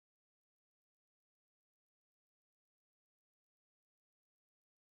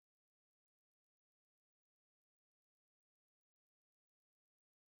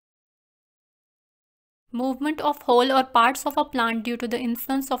Movement of whole or parts of a plant due to the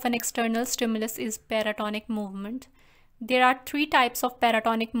influence of an external stimulus is paratonic movement. There are three types of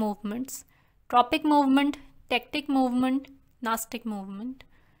paratonic movements: tropic movement, tectic movement, nastic movement.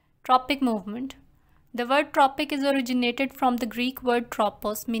 Tropic movement. The word tropic is originated from the Greek word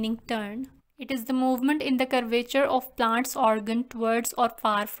tropos, meaning turn. It is the movement in the curvature of plant's organ towards or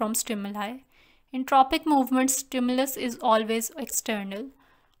far from stimuli. In tropic movements, stimulus is always external.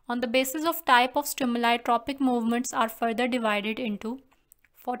 On the basis of type of stimuli, tropic movements are further divided into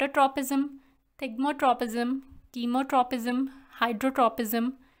phototropism, thigmotropism, chemotropism,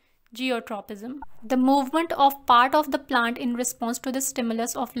 hydrotropism, geotropism. The movement of part of the plant in response to the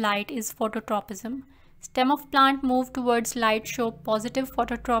stimulus of light is phototropism. Stem of plant move towards light show positive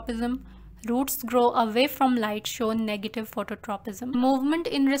phototropism. Roots grow away from light show negative phototropism. Movement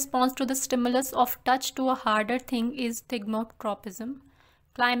in response to the stimulus of touch to a harder thing is thigmotropism.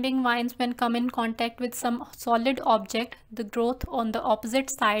 Climbing vines, when come in contact with some solid object, the growth on the opposite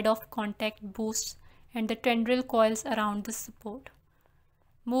side of contact boosts and the tendril coils around the support.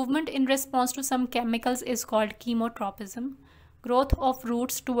 Movement in response to some chemicals is called chemotropism. Growth of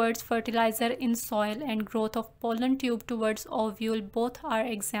roots towards fertilizer in soil and growth of pollen tube towards ovule both are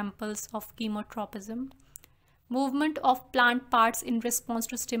examples of chemotropism. Movement of plant parts in response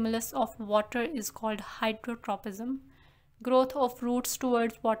to stimulus of water is called hydrotropism. Growth of roots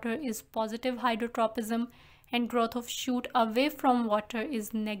towards water is positive hydrotropism, and growth of shoot away from water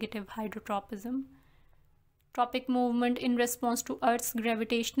is negative hydrotropism. Tropic movement in response to Earth's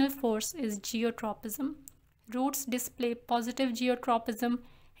gravitational force is geotropism. Roots display positive geotropism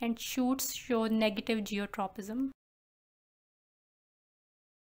and shoots show negative geotropism.